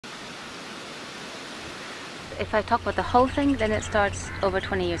if I talk about the whole thing, then it starts over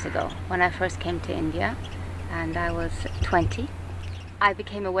 20 years ago when I first came to India, and I was 20. I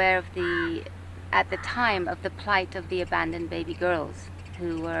became aware of at the time, of the plight of the abandoned baby girls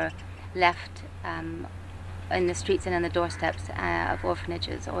who were left in the streets and on the doorsteps of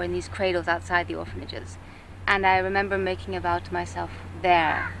orphanages, or in these cradles outside the orphanages. And I remember making a vow to myself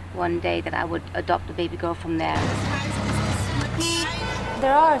there one day that I would adopt a baby girl from there.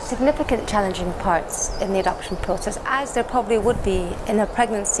 There are significant challenging parts in the adoption process, as there probably would be in a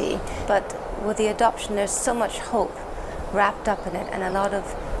pregnancy, but with the adoption there's so much hope wrapped up in it, and a lot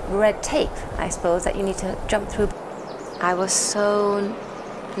of red tape, I suppose, that you need to jump through. I was so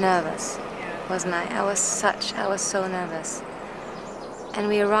nervous, wasn't I? I was so nervous. And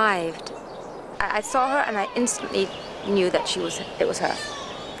we arrived. I saw her and I instantly knew that it was her.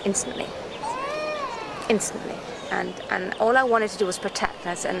 Instantly. And all I wanted to do was protect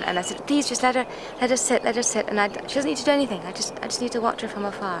us, and I said, please just let her sit, and she doesn't need to do anything. I just need to watch her from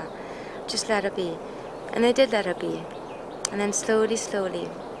afar. Just let her be. And they did let her be. And then slowly,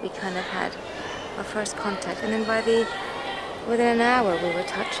 we kind of had our first contact. And then within an hour, we were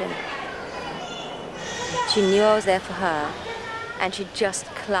touching. She knew I was there for her, and she just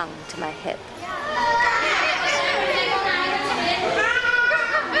clung to my hip.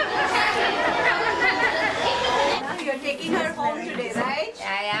 You're taking her home today, right?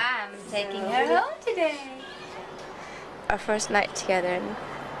 I am taking her home today. Our first night together,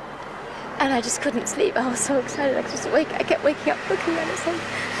 and I just couldn't sleep. I was so excited. I kept waking up looking at her saying,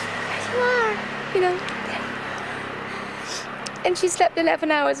 there you are, you know. And she slept 11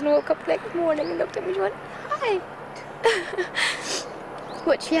 hours and woke up the next morning and looked at me and went, hi.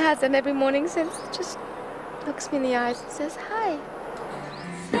 What she has done every morning since, just looks me in the eyes and says, hi.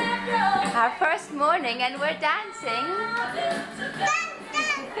 Our first morning and we're dancing.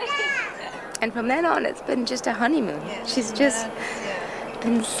 And from then on it's been just a honeymoon. Yeah, she's just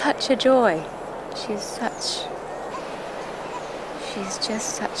been such a joy. She's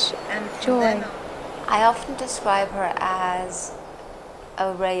just such joy. I often describe her as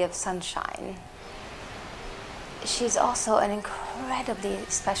a ray of sunshine. She's also an incredibly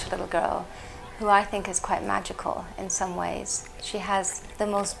special little girl who I think is quite magical in some ways. She has the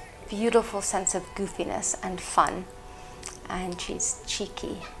most beautiful sense of goofiness and fun, and she's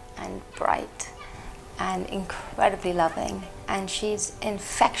cheeky and bright and incredibly loving, and she's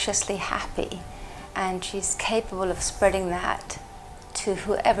infectiously happy, and she's capable of spreading that to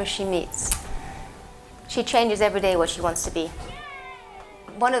whoever she meets. She changes every day what she wants to be.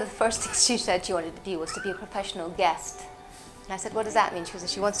 One of the first things she said she wanted to be was to be a professional guest. And I said, what does that mean? She said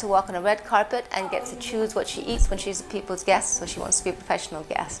she wants to walk on a red carpet and gets to choose what she eats when she's people's guest, so she wants to be a professional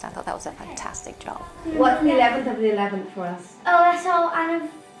guest. I thought that was a fantastic job. What's the 11th of the 11th for us? Oh, that's our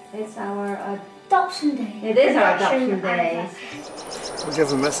It's our adoption day. It is our adoption day. Would you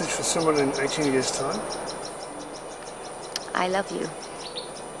have a message for someone in 18 years' time? I love you.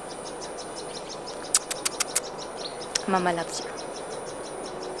 Mama loves you.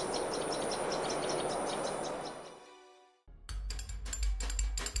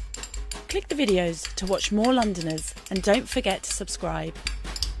 Click the videos to watch more Londoners, and don't forget to subscribe.